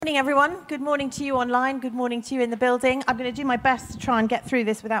Good morning, everyone. Good morning to you online. Good morning to you in the building. I'm going to do my best to try and get through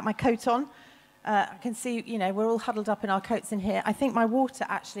this without my coat on. I can see, we're all huddled up in our coats in here. I think my water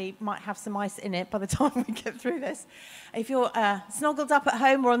actually might have some ice in it by the time we get through this. If you're snuggled up at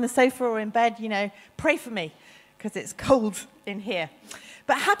home or on the sofa or in bed, pray for me because it's cold in here.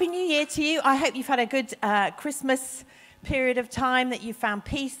 But Happy New Year to you. I hope you've had a good Christmas period of time, that you found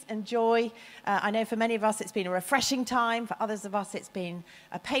peace and joy. I know for many of us it's been a refreshing time. For others of us it's been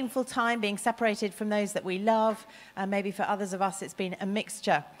a painful time, being separated from those that we love. Maybe for others of us it's been a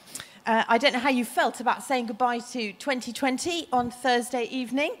mixture. I don't know how you felt about saying goodbye to 2020 on Thursday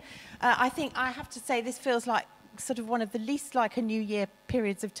evening. I think I have to say this feels like sort of one of the least like a New Year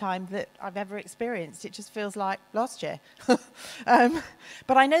periods of time that I've ever experienced. It just feels like last year.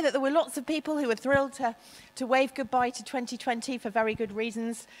 But I know that there were lots of people who were thrilled to wave goodbye to 2020 for very good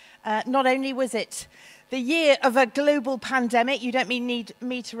reasons. Not only was it the year of a global pandemic, you don't need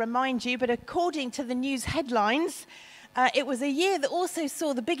me to remind you, but according to the news headlines, it was a year that also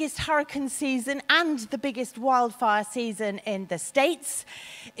saw the biggest hurricane season and the biggest wildfire season in the States.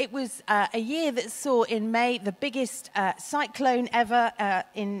 It was a year that saw in May the biggest cyclone ever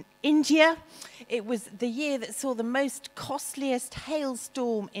in India. It was the year that saw the most costliest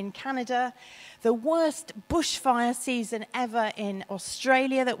hailstorm in Canada, the worst bushfire season ever in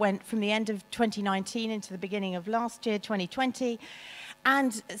Australia that went from the end of 2019 into the beginning of last year, 2020.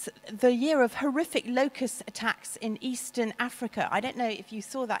 And the year of horrific locust attacks in eastern Africa. I don't know if you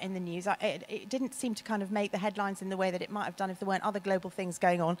saw that in the news. It didn't seem to kind of make the headlines in the way that it might have done if there weren't other global things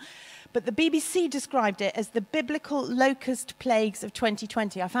going on. But the BBC described it as the biblical locust plagues of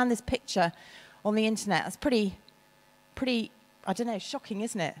 2020. I found this picture on the internet. It's pretty, I don't know, shocking,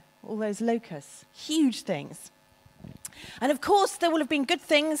 isn't it? All those locusts, huge things. And of course, there will have been good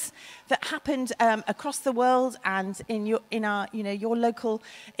things that happened across the world and in our your local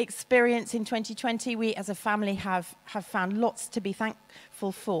experience in 2020. We, as a family, have found lots to be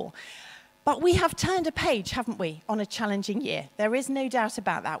thankful for. But we have turned a page, haven't we, on a challenging year? There is no doubt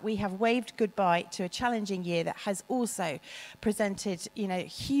about that. We have waved goodbye to a challenging year that has also presented,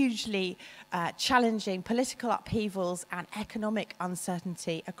 hugely challenging political upheavals and economic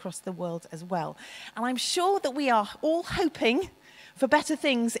uncertainty across the world as well. And I'm sure that we are all hoping for better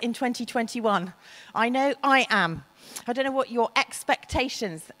things in 2021. I know I am. I don't know what your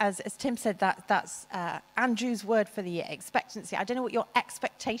expectations, as Tim said, that's Andrew's word for the year, expectancy. I don't know what your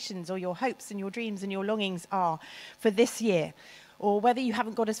expectations or your hopes and your dreams and your longings are for this year, or whether you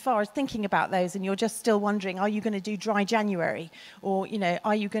haven't got as far as thinking about those and you're just still wondering, are you going to do dry January? Or,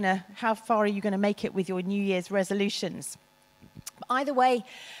 how far are you going to make it with your New Year's resolutions? But either way,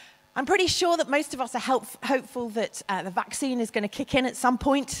 I'm pretty sure that most of us are hopeful that the vaccine is going to kick in at some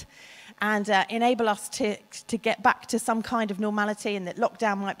point and enable us to get back to some kind of normality, and that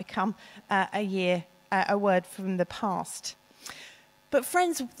lockdown might become a word from the past. But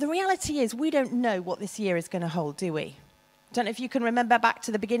friends, the reality is we don't know what this year is going to hold, do we? I don't know if you can remember back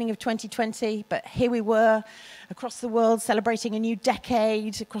to the beginning of 2020, but here we were across the world celebrating a new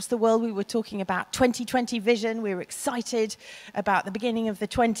decade. Across the world we were talking about 2020 vision. We were excited about the beginning of the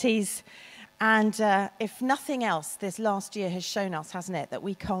 20s. And if nothing else, this last year has shown us, hasn't it, that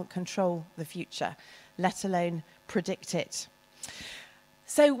we can't control the future, let alone predict it.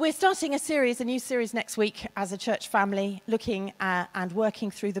 So we're starting a new series next week as a church family, looking and working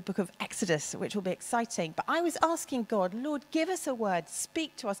through the book of Exodus, which will be exciting. But I was asking God, Lord, give us a word,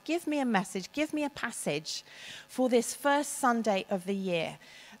 speak to us, give me a message, give me a passage for this first Sunday of the year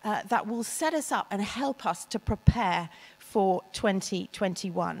that will set us up and help us to prepare for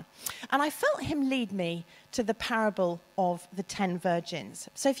 2021. And I felt him lead me to the parable of the 10 virgins.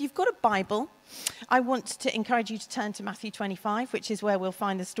 So if you've got a Bible, I want to encourage you to turn to Matthew 25, which is where we'll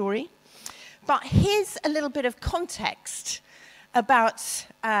find the story. But here's a little bit of context about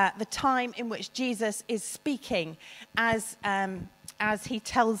the time in which Jesus is speaking as he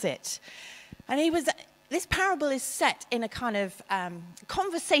tells it. And this parable is set in a kind of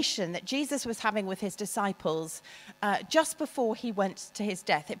conversation that Jesus was having with his disciples just before he went to his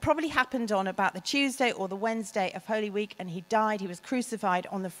death. It probably happened on about the Tuesday or the Wednesday of Holy Week, and he died. He was crucified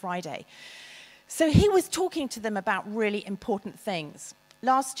on the Friday. So he was talking to them about really important things.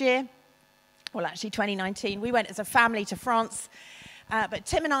 Last year, well, actually 2019, we went as a family to France. But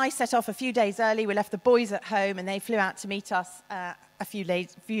Tim and I set off a few days early. We left the boys at home, and they flew out to meet us a few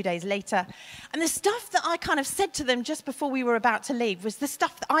days later. And the stuff that I kind of said to them just before we were about to leave was the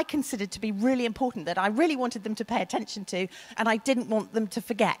stuff that I considered to be really important, that I really wanted them to pay attention to, and I didn't want them to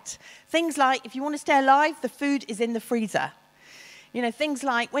forget. Things like, if you want to stay alive, the food is in the freezer. Things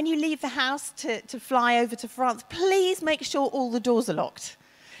like, when you leave the house to fly over to France, please make sure all the doors are locked.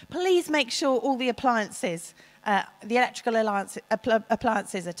 Please make sure all the appliances, the electrical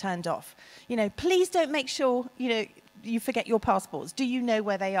appliances are turned off. Please don't make sure, you forget your passports. Do you know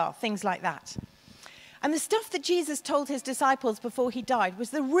where they are? Things like that. And the stuff that Jesus told his disciples before he died was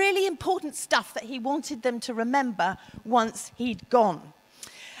the really important stuff that he wanted them to remember once he'd gone.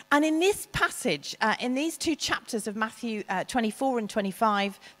 And in this passage, in these two chapters of Matthew 24 and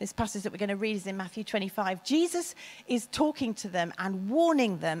 25, this passage that we're going to read is in Matthew 25, Jesus is talking to them and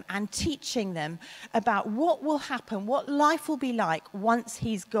warning them and teaching them about what will happen, what life will be like once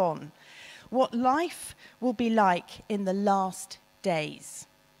he's gone, what life will be like in the last days.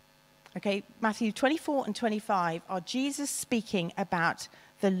 Okay, Matthew 24 and 25 are Jesus speaking about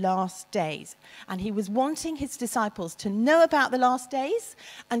the last days. And he was wanting his disciples to know about the last days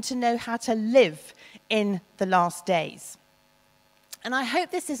and to know how to live in the last days. And I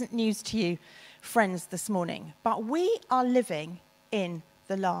hope this isn't news to you, friends, this morning, but we are living in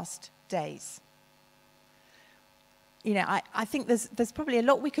the last days. I think there's probably a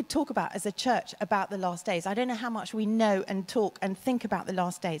lot we could talk about as a church about the last days. I don't know how much we know and talk and think about the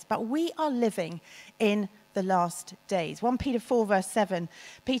last days, but we are living in the last days. 1 Peter 4 verse 7,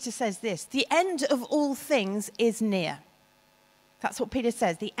 Peter says this, the end of all things is near. That's what Peter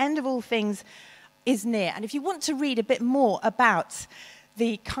says, the end of all things is near. And if you want to read a bit more about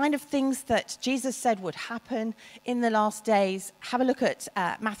the kind of things that Jesus said would happen in the last days, have a look at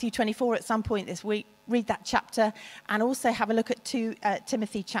Matthew 24 at some point this week. Read that chapter, and also have a look at 2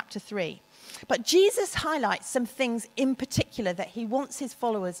 Timothy chapter 3. But Jesus highlights some things in particular that he wants his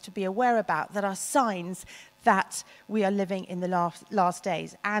followers to be aware about that are signs that we are living in the last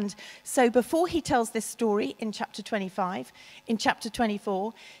days. And so before he tells this story in chapter 25, in chapter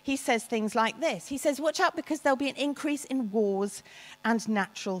 24, he says things like this. He says, watch out because there'll be an increase in wars and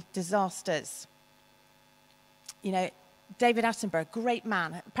natural disasters. David Attenborough, great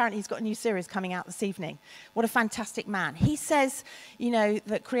man. Apparently he's got a new series coming out this evening. What a fantastic man. He says,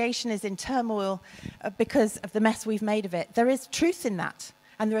 that creation is in turmoil because of the mess we've made of it. There is truth in that.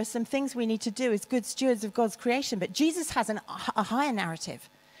 And there are some things we need to do as good stewards of God's creation. But Jesus has a higher narrative.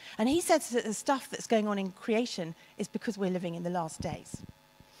 And he says that the stuff that's going on in creation is because we're living in the last days.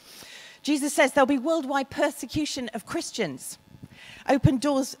 Jesus says there'll be worldwide persecution of Christians. Open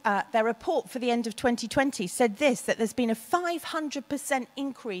Doors, their report for the end of 2020 said this, that there's been a 500%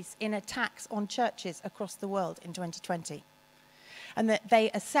 increase in attacks on churches across the world in 2020. And that they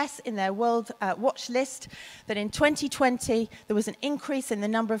assess in their World Watch list that in 2020 there was an increase in the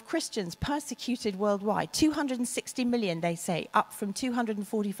number of Christians persecuted worldwide. 260 million, they say, up from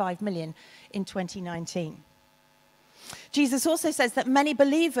 245 million in 2019. Jesus also says that many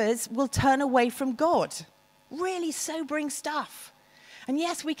believers will turn away from God. Really sobering stuff. And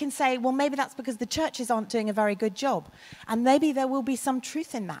yes, we can say, well, maybe that's because the churches aren't doing a very good job. And maybe there will be some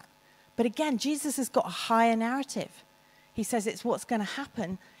truth in that. But again, Jesus has got a higher narrative. He says it's what's going to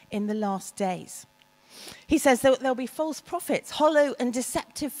happen in the last days. He says that there'll be false prophets, hollow and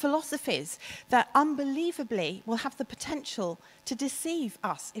deceptive philosophies that unbelievably will have the potential to deceive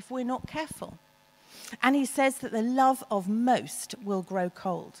us if we're not careful. And he says that the love of most will grow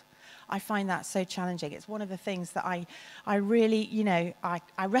cold. I find that so challenging. It's one of the things that I really,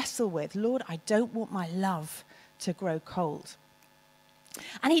 I wrestle with. Lord, I don't want my love to grow cold.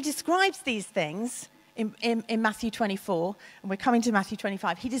 And he describes these things in Matthew 24, and we're coming to Matthew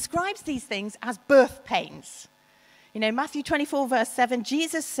 25. He describes these things as birth pains. Matthew 24, verse 7,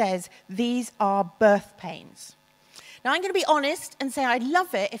 Jesus says, these are birth pains. Now, I'm going to be honest and say I'd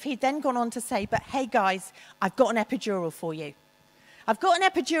love it if he'd then gone on to say, but hey, guys, I've got an epidural for you. I've got an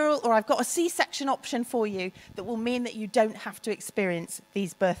epidural or I've got a C-section option for you that will mean that you don't have to experience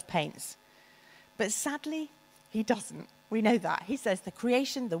these birth pains. But sadly, he doesn't. We know that. He says the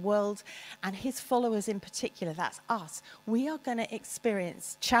creation, the world, and his followers in particular, that's us, we are going to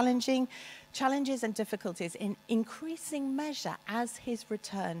experience challenges and difficulties in increasing measure as his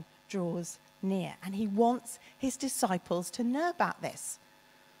return draws near. And he wants his disciples to know about this.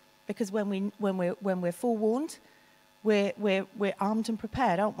 Because when we're forewarned, we're armed and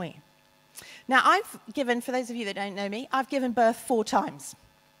prepared, aren't we? Now, I've given, for those of you that don't know me, I've given birth 4 times.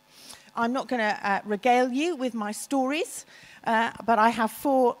 I'm not going to regale you with my stories, but I have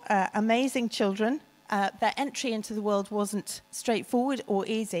 4 amazing children. Their entry into the world wasn't straightforward or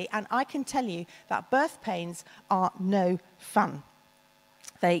easy, and I can tell you that birth pains are no fun.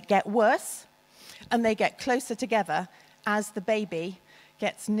 They get worse, and they get closer together as the baby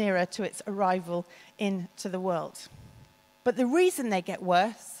gets nearer to its arrival into the world. But the reason they get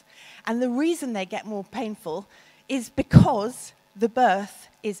worse and the reason they get more painful is because the birth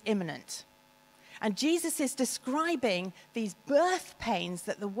is imminent. And Jesus is describing these birth pains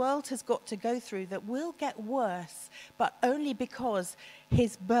that the world has got to go through that will get worse, but only because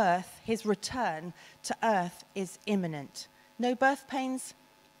his birth, his return to earth is imminent. No birth pains,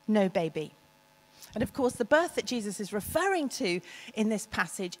 no baby. And of course, the birth that Jesus is referring to in this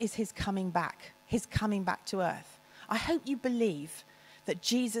passage is his coming back to earth. I hope you believe that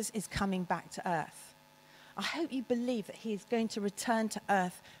Jesus is coming back to earth. I hope you believe that he is going to return to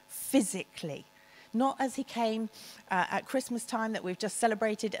earth physically. Not as he came at Christmas time that we've just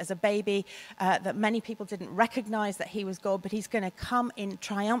celebrated as a baby, that many people didn't recognize that he was God, but he's going to come in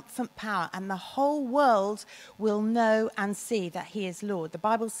triumphant power, and the whole world will know and see that he is Lord. The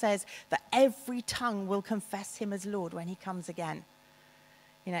Bible says that every tongue will confess him as Lord when he comes again.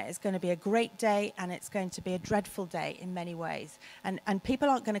 You know, it's going to be a great day, and it's going to be a dreadful day in many ways. And people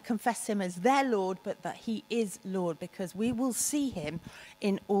aren't going to confess him as their Lord, but that he is Lord, because we will see him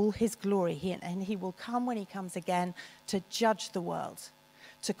in all his glory. And he will come when he comes again to judge the world,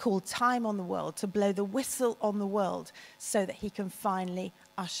 to call time on the world, to blow the whistle on the world, so that he can finally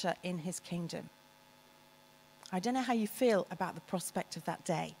usher in his kingdom. I don't know how you feel about the prospect of that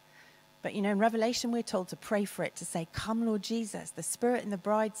day. But, you know, in Revelation, we're told to pray for it, to say, come, Lord Jesus. The Spirit and the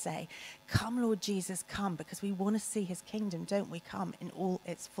bride say, come, Lord Jesus, come, because we want to see his kingdom, don't we? Come in all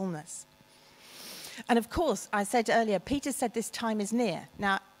its fullness. And of course, I said earlier, Peter said this time is near.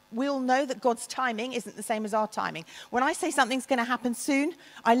 Now, we all know that God's timing isn't the same as our timing. When I say something's going to happen soon,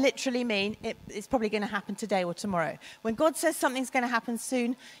 I literally mean it's probably going to happen today or tomorrow. When God says something's going to happen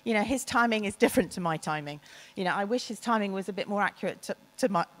soon, you know, his timing is different to my timing. You know, I wish his timing was a bit more accurate to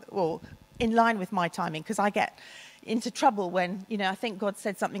my, or in line with my timing, because I get into trouble when, you know, I think God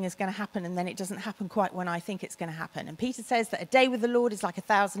said something is going to happen and then it doesn't happen quite when I think it's going to happen. And Peter says that a day with the Lord is like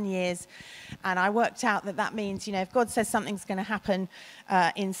 1,000 years. And I worked out that that means, you know, if God says something's going to happen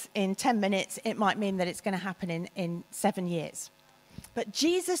in 10 minutes, it might mean that it's going to happen in 7 years. But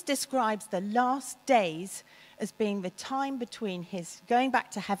Jesus describes the last days as being the time between his going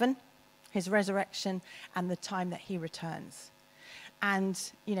back to heaven, his resurrection, and the time that he returns. And,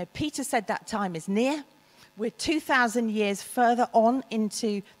 you know, Peter said that time is near. We're 2,000 years further on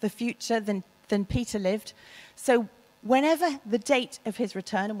into the future than Peter lived. So whenever the date of his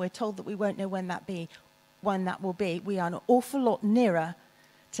return, and we're told that we won't know when that will be, we are an awful lot nearer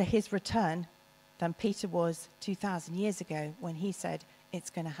to his return than Peter was 2,000 years ago when he said it's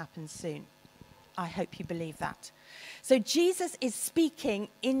going to happen soon. I hope you believe that. So Jesus is speaking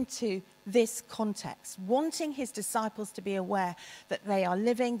into this context, wanting his disciples to be aware that they are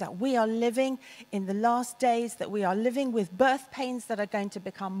living, that we are living in the last days, that we are living with birth pains that are going to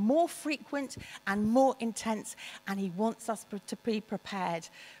become more frequent and more intense, and he wants us to be prepared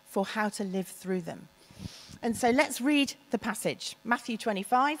for how to live through them. And so let's read the passage, Matthew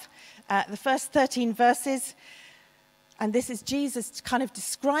 25, the first 13 verses. And this is Jesus kind of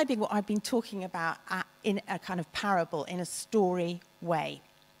describing what I've been talking about in a kind of parable, in a story way.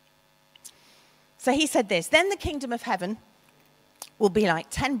 So he said this, then the kingdom of heaven will be like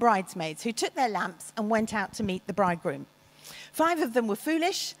 10 bridesmaids who took their lamps and went out to meet the bridegroom. 5 of them were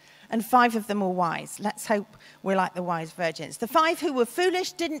foolish and 5 of them were wise. Let's hope we're like the wise virgins. The 5 who were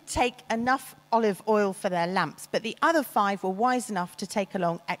foolish didn't take enough olive oil for their lamps, but the other 5 were wise enough to take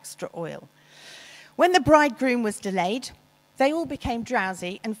along extra oil. When the bridegroom was delayed, they all became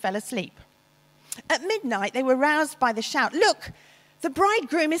drowsy and fell asleep. At midnight, they were roused by the shout, "Look, the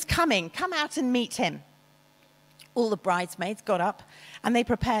bridegroom is coming. Come out and meet him." All the bridesmaids got up and they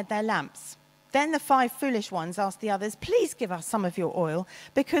prepared their lamps. Then the 5 foolish ones asked the others, "Please give us some of your oil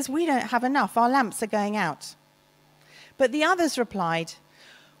because we don't have enough. Our lamps are going out." But the others replied,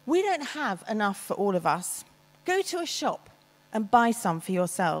 "We don't have enough for all of us. Go to a shop and buy some for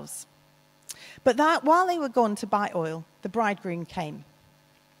yourselves." But while they were gone to buy oil, the bridegroom came.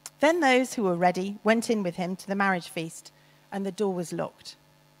 Then those who were ready went in with him to the marriage feast, and the door was locked.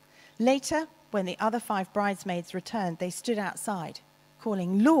 Later, when the other 5 bridesmaids returned, they stood outside,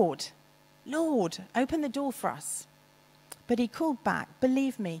 calling, "Lord, Lord, open the door for us." But he called back,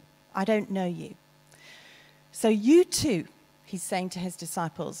 "Believe me, I don't know you." So you too, he's saying to his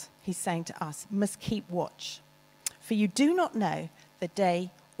disciples, he's saying to us, must keep watch, for you do not know the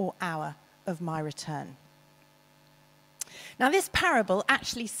day or hour of my return. Now, this parable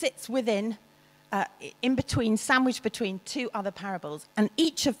actually sits within, in between, sandwiched between 2 other parables, and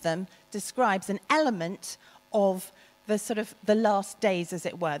each of them describes an element of the sort of the last days, as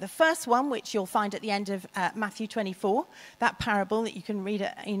it were. The first one, which you'll find at the end of Matthew 24, that parable that you can read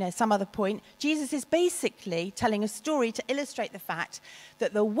at some other point, Jesus is basically telling a story to illustrate the fact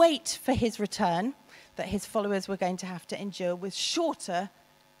that the wait for his return that his followers were going to have to endure was shorter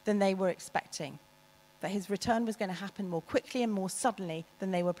than they were expecting. that his return was going to happen more quickly and more suddenly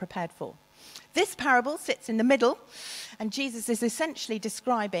than they were prepared for. This parable sits in the middle, and Jesus is essentially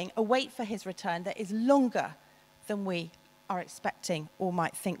describing a wait for his return that is longer than we are expecting or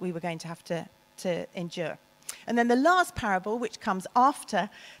might think we were going to have to endure. And then the last parable, which comes after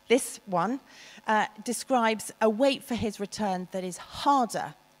this one, describes a wait for his return that is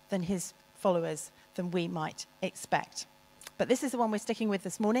harder than his followers than we might expect. But this is the one we're sticking with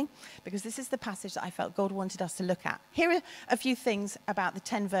this morning, because this is the passage that I felt God wanted us to look at. Here are a few things about the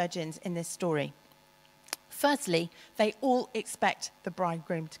 10 virgins in this story. Firstly, they all expect the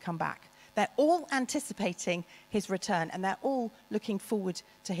bridegroom to come back. They're all anticipating his return, and they're all looking forward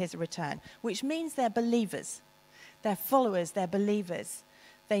to his return, which means they're believers. They're followers, they're believers.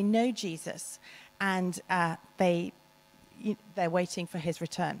 They know Jesus, and they're waiting for his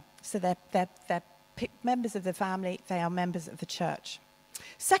return. So they're members of the family, they are members of the church.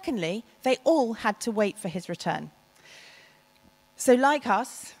 Secondly, they all had to wait for his return. So like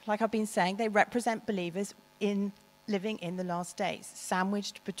us, like I've been saying, they represent believers living in the last days,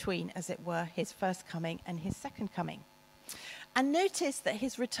 sandwiched between, as it were, his first coming and his second coming. And notice that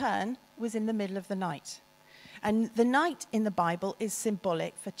his return was in the middle of the night. And the night in the Bible is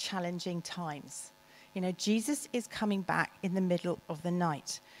symbolic for challenging times. You know, Jesus is coming back in the middle of the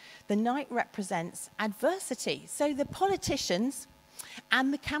night. The night represents adversity. So the politicians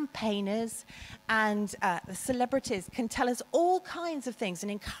and the campaigners and the celebrities can tell us all kinds of things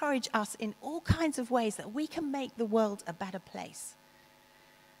and encourage us in all kinds of ways that we can make the world a better place.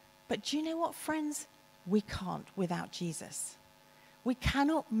 But do you know what, friends? We can't without Jesus. We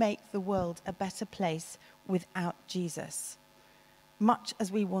cannot make the world a better place without Jesus, much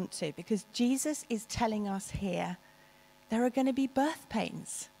as we want to, because Jesus is telling us here there are going to be birth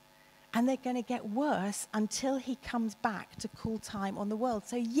pains. And they're going to get worse until he comes back to call time on the world.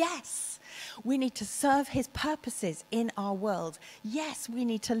 So yes, we need to serve his purposes in our world. Yes, we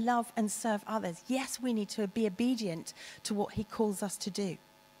need to love and serve others. Yes, we need to be obedient to what he calls us to do.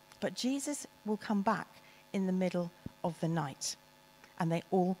 But Jesus will come back in the middle of the night. And they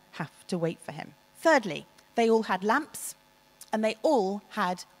all have to wait for him. Thirdly, they all had lamps and they all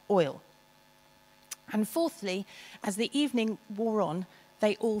had oil. And fourthly, as the evening wore on,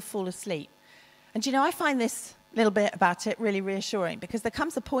 they all fall asleep. And you know, I find this little bit about it really reassuring, because there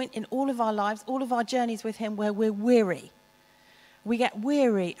comes a point in all of our lives, all of our journeys with him, where we're weary. We get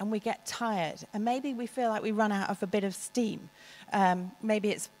weary and we get tired, and maybe we feel like we run out of a bit of steam.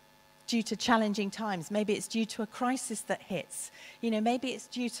 Maybe it's due to challenging times. Maybe it's due to a crisis that hits. You know, maybe it's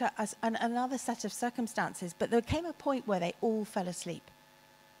due to another set of circumstances. But there came a point where they all fell asleep.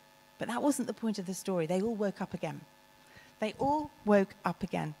 But that wasn't the point of the story. They all woke up again. They all woke up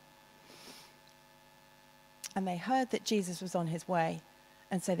again. And they heard that Jesus was on his way,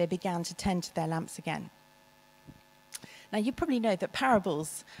 and so they began to tend to their lamps again. Now, you probably know that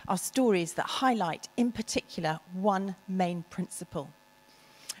parables are stories that highlight, in particular, one main principle.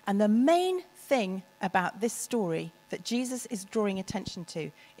 And the main thing about this story that Jesus is drawing attention to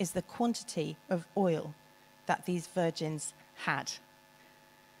is the quantity of oil that these virgins had.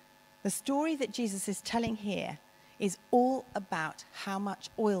 The story that Jesus is telling here is all about how much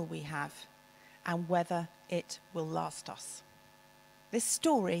oil we have and whether it will last us. This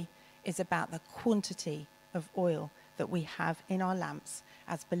story is about the quantity of oil that we have in our lamps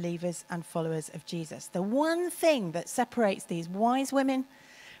as believers and followers of Jesus. The one thing that separates these wise women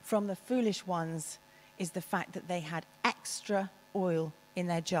from the foolish ones is the fact that they had extra oil in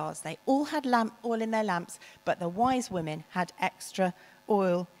their jars. They all had oil in their lamps, but the wise women had extra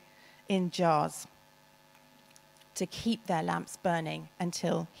oil in jars to keep their lamps burning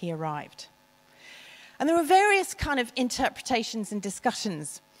until he arrived. And there were various kind of interpretations and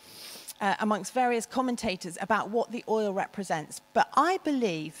discussions amongst various commentators about what the oil represents. But I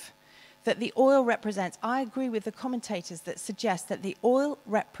believe that the oil represents, I agree with the commentators that suggest that the oil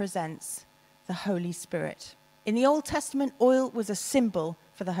represents the Holy Spirit. In the Old Testament, oil was a symbol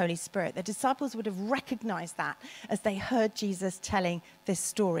for the Holy Spirit. The disciples would have recognized that as they heard Jesus telling this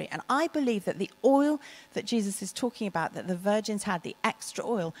story. And I believe that the oil that Jesus is talking about, that the virgins had, the extra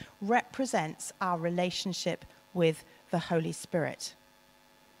oil, represents our relationship with the Holy Spirit.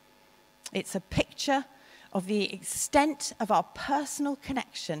 It's a picture of the extent of our personal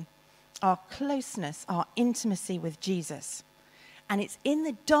connection, our closeness, our intimacy with Jesus. And it's in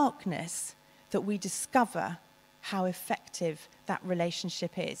the darkness that we discover how effective that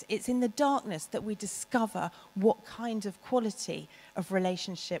relationship is. It's in the darkness that we discover what kind of quality of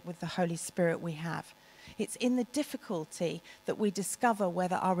relationship with the Holy Spirit we have. It's in the difficulty that we discover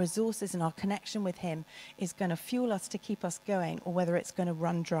whether our resources and our connection with him is going to fuel us to keep us going, or whether it's going to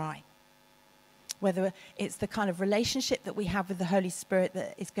run dry. whether it's the kind of relationship that we have with the Holy Spirit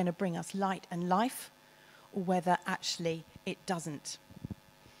that is going to bring us light and life, or whether actually it doesn't.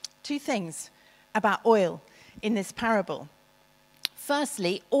 Two things about oil in this parable.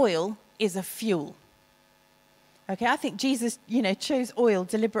 Firstly, oil is a fuel. Okay, I think Jesus, chose oil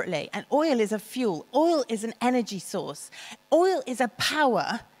deliberately. And oil is a fuel. Oil is an energy source. Oil is a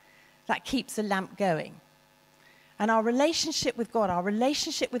power that keeps a lamp going. And our relationship with God, our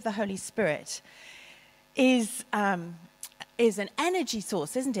relationship with the Holy Spirit is an energy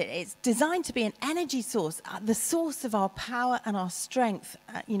source, isn't it? It's designed to be an energy source, the source of our power and our strength,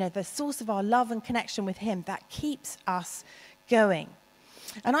 the source of our love and connection with him that keeps us going.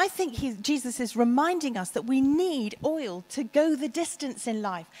 And I think Jesus is reminding us that we need oil to go the distance in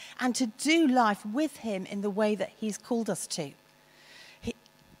life and to do life with him in the way that he's called us to.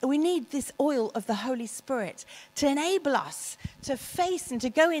 We need this oil of the Holy Spirit to enable us to face and to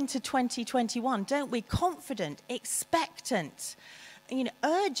go into 2021, don't we? Confident, expectant,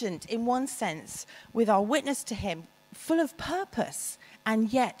 urgent in one sense with our witness to him, full of purpose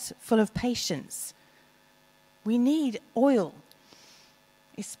and yet full of patience. We need oil,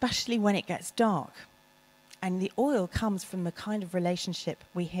 especially when it gets dark. And the oil comes from the kind of relationship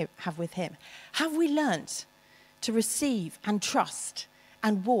we have with him. Have we learnt to receive and trust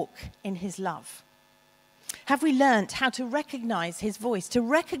and walk in his love? Have we learnt how to recognize his voice, to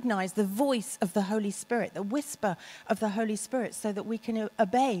recognize the voice of the Holy Spirit, the whisper of the Holy Spirit, so that we can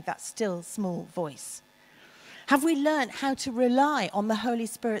obey that still small voice? Have we learnt how to rely on the Holy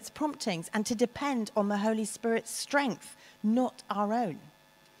Spirit's promptings and to depend on the Holy Spirit's strength, not our own?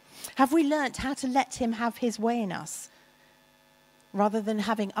 Have we learnt how to let him have his way in us rather than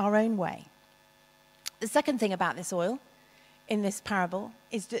having our own way? The second thing about this oil in this parable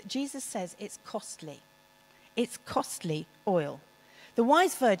is that Jesus says it's costly. It's costly oil. The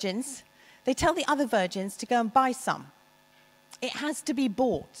wise virgins, they tell the other virgins to go and buy some. It has to be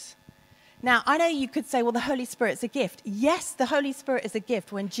bought. Now, I know you could say, well, the Holy Spirit's a gift. Yes, the Holy Spirit is a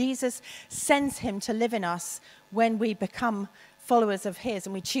gift when Jesus sends him to live in us, when we become followers of his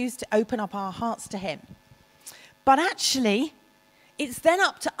and we choose to open up our hearts to him. But actually, it's then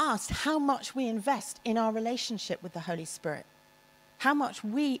up to us how much we invest in our relationship with the Holy Spirit. How much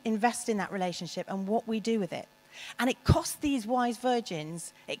we invest in that relationship and what we do with it. And it cost these wise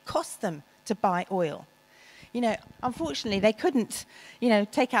virgins, it cost them to buy oil. Unfortunately, they couldn't,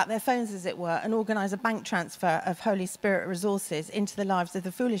 take out their phones, as it were, and organize a bank transfer of Holy Spirit resources into the lives of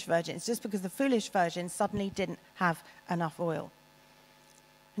the foolish virgins, just because the foolish virgins suddenly didn't have enough oil.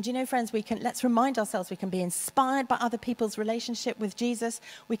 And friends, let's remind ourselves we can be inspired by other people's relationship with Jesus.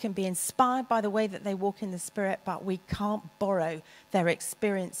 We can be inspired by the way that they walk in the Spirit, but we can't borrow their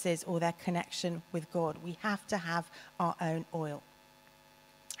experiences or their connection with God. We have to have our own oil.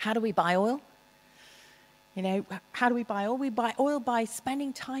 How do we buy oil? How do we buy oil? We buy oil by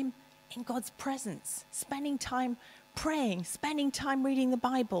spending time in God's presence, spending time praying, spending time reading the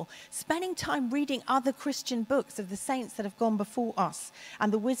Bible, spending time reading other Christian books of the saints that have gone before us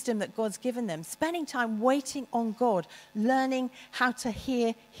and the wisdom that God's given them, spending time waiting on God, learning how to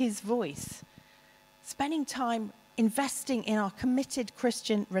hear his voice, spending time investing in our committed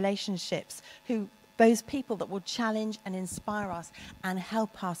Christian relationships, those people that will challenge and inspire us and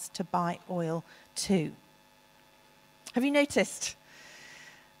help us to buy oil too. Have you noticed?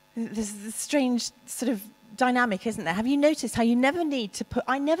 There's this strange sort of dynamic, isn't there? Have you noticed how I never need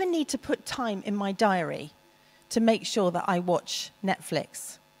to put time in my diary to make sure that I watch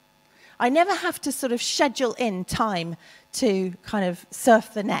Netflix? I never have to sort of schedule in time to kind of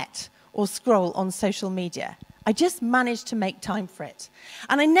surf the net or scroll on social media. I just manage to make time for it.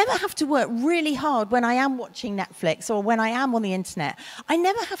 And I never have to work really hard when I am watching Netflix or when I am on the internet. I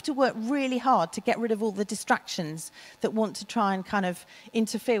never have to work really hard to get rid of all the distractions that want to try and kind of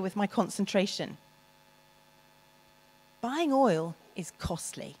interfere with my concentration. Buying oil is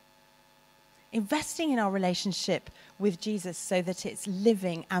costly. Investing in our relationship with Jesus so that it's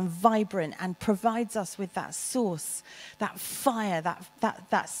living and vibrant and provides us with that source, that fire,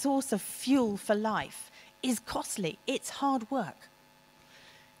 that source of fuel for life is costly. It's hard work.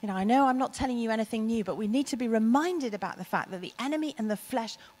 I know I'm not telling you anything new, but we need to be reminded about the fact that the enemy and the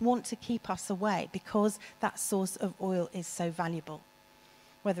flesh want to keep us away because that source of oil is so valuable.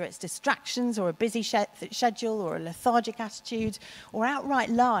 Whether it's distractions or a busy schedule or a lethargic attitude or outright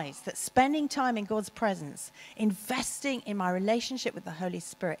lies, that spending time in God's presence, investing in my relationship with the Holy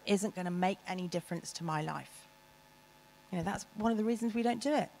Spirit isn't going to make any difference to my life. That's one of the reasons we don't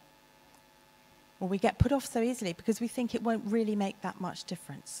do it. Or we get put off so easily because we think it won't really make that much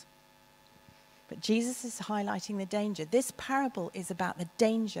difference. But Jesus is highlighting the danger. This parable is about the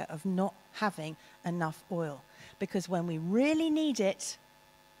danger of not having enough oil. Because when we really need it,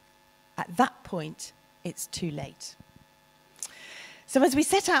 at that point, it's too late. So as we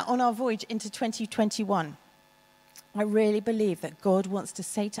set out on our voyage into 2021, I really believe that God wants to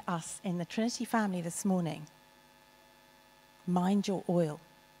say to us in the Trinity family this morning, mind your oil.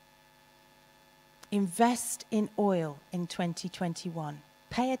 Invest in oil in 2021.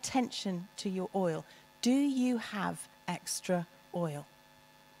 Pay attention to your oil. Do you have extra oil?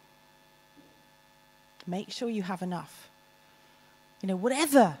 Make sure you have enough.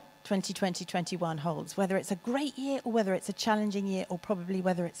 Whatever 2020-21 holds, whether it's a great year or whether it's a challenging year or probably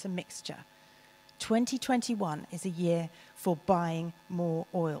whether it's a mixture, 2021 is a year for buying more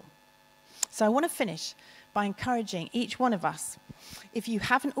oil. So I want to finish by encouraging each one of us, if you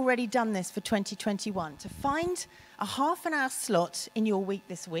haven't already done this for 2021, to find a half an hour slot in your week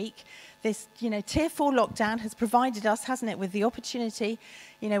this week. This, Tier 4 lockdown has provided us, hasn't it, with the opportunity.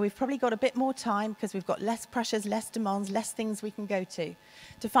 We've probably got a bit more time because we've got less pressures, less demands, less things we can go to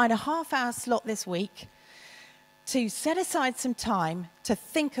find a half hour slot this week to set aside some time to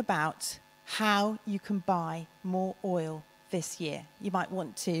think about how you can buy more oil this year. You might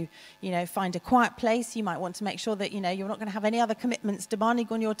want to, find a quiet place. You might want to make sure that, you're not going to have any other commitments demanding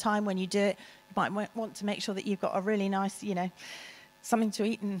on your time when you do it. You might want to make sure that you've got a really nice, something to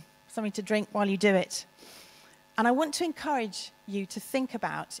eat and something to drink while you do it. And I want to encourage you to think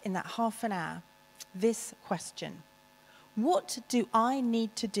about, in that half an hour, this question. What do I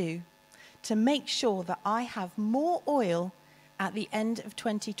need to do to make sure that I have more oil at the end of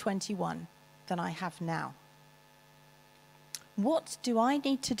 2021 than I have now? What do I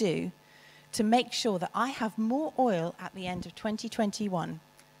need to do to make sure that I have more oil at the end of 2021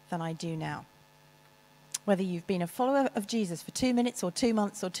 than I do now? Whether you've been a follower of Jesus for 2 minutes or 2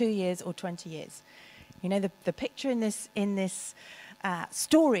 months or 2 years or 20 years. The picture in this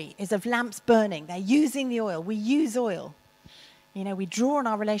story is of lamps burning. They're using the oil. We use oil. We draw on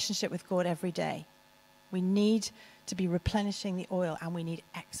our relationship with God every day. We need to be replenishing the oil, and we need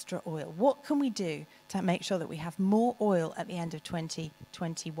extra oil. What can we do to make sure that we have more oil at the end of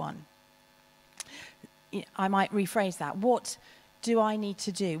 2021? I might rephrase that. What do I need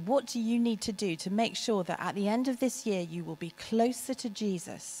to do? What do you need to do to make sure that at the end of this year you will be closer to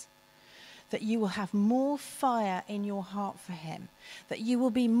Jesus, that you will have more fire in your heart for him, that you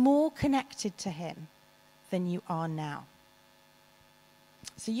will be more connected to him than you are now?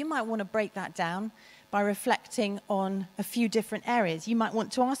 So you might want to break that down by reflecting on a few different areas. You might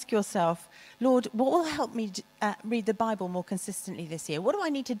want to ask yourself, Lord, what will help me read the Bible more consistently this year? What do I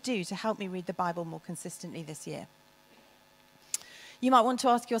need to do to help me read the Bible more consistently this year? You might want to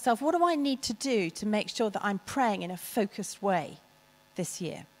ask yourself, what do I need to do to make sure that I'm praying in a focused way this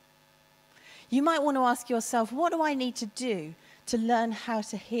year? You might want to ask yourself, what do I need to do to learn how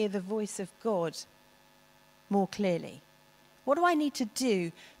to hear the voice of God more clearly? What do I need to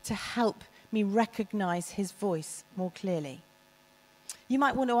do to help me recognize his voice more clearly? You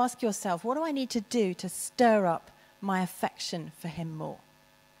might want to ask yourself, what do I need to do to stir up my affection for him more?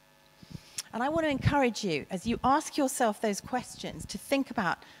 And I want to encourage you, as you ask yourself those questions, to think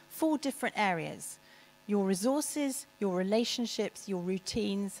about 4 different areas: your resources, your relationships, your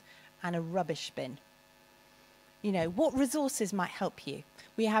routines, and a rubbish bin. What resources might help you?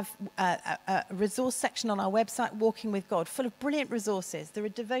 We have a resource section on our website, Walking with God, full of brilliant resources. There are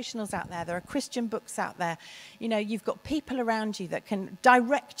devotionals out there. There are Christian books out there. You've got people around you that can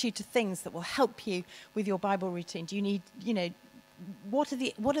direct you to things that will help you with your Bible routine. Do you need, what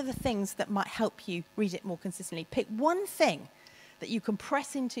are the things that might help you read it more consistently? Pick one thing that you can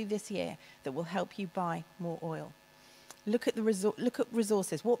press into this year that will help you buy more oil. Look at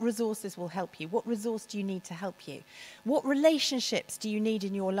resources. What resources will help you? What resource do you need to help you? What relationships do you need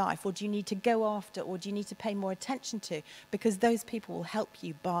in your life, or do you need to go after, or do you need to pay more attention to? Because those people will help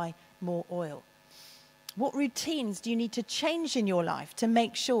you buy more oil. What routines do you need to change in your life to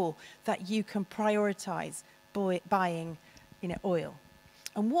make sure that you can prioritize buying, oil?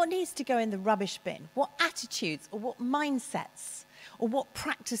 And what needs to go in the rubbish bin? What attitudes or what mindsets or what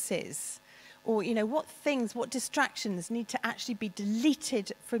practices or, what distractions need to actually be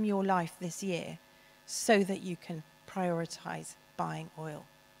deleted from your life this year so that you can prioritize buying oil?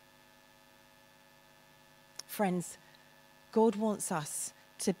 Friends, God wants us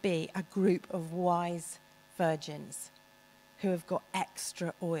to be a group of wise virgins who have got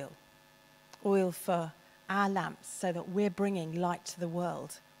extra oil for our lamps, so that we're bringing light to the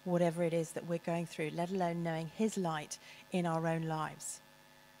world, whatever it is that we're going through, let alone knowing his light in our own lives.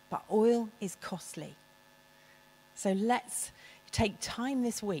 But oil is costly. So let's take time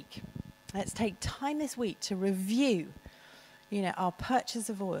this week Let's take time this week to review, our purchase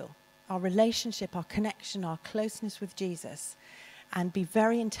of oil, our relationship, our connection, our closeness with Jesus, and be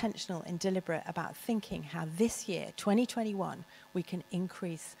very intentional and deliberate about thinking how this year, 2021, we can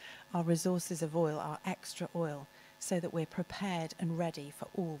increase our resources of oil, our extra oil, so that we're prepared and ready for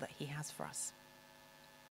all that he has for us.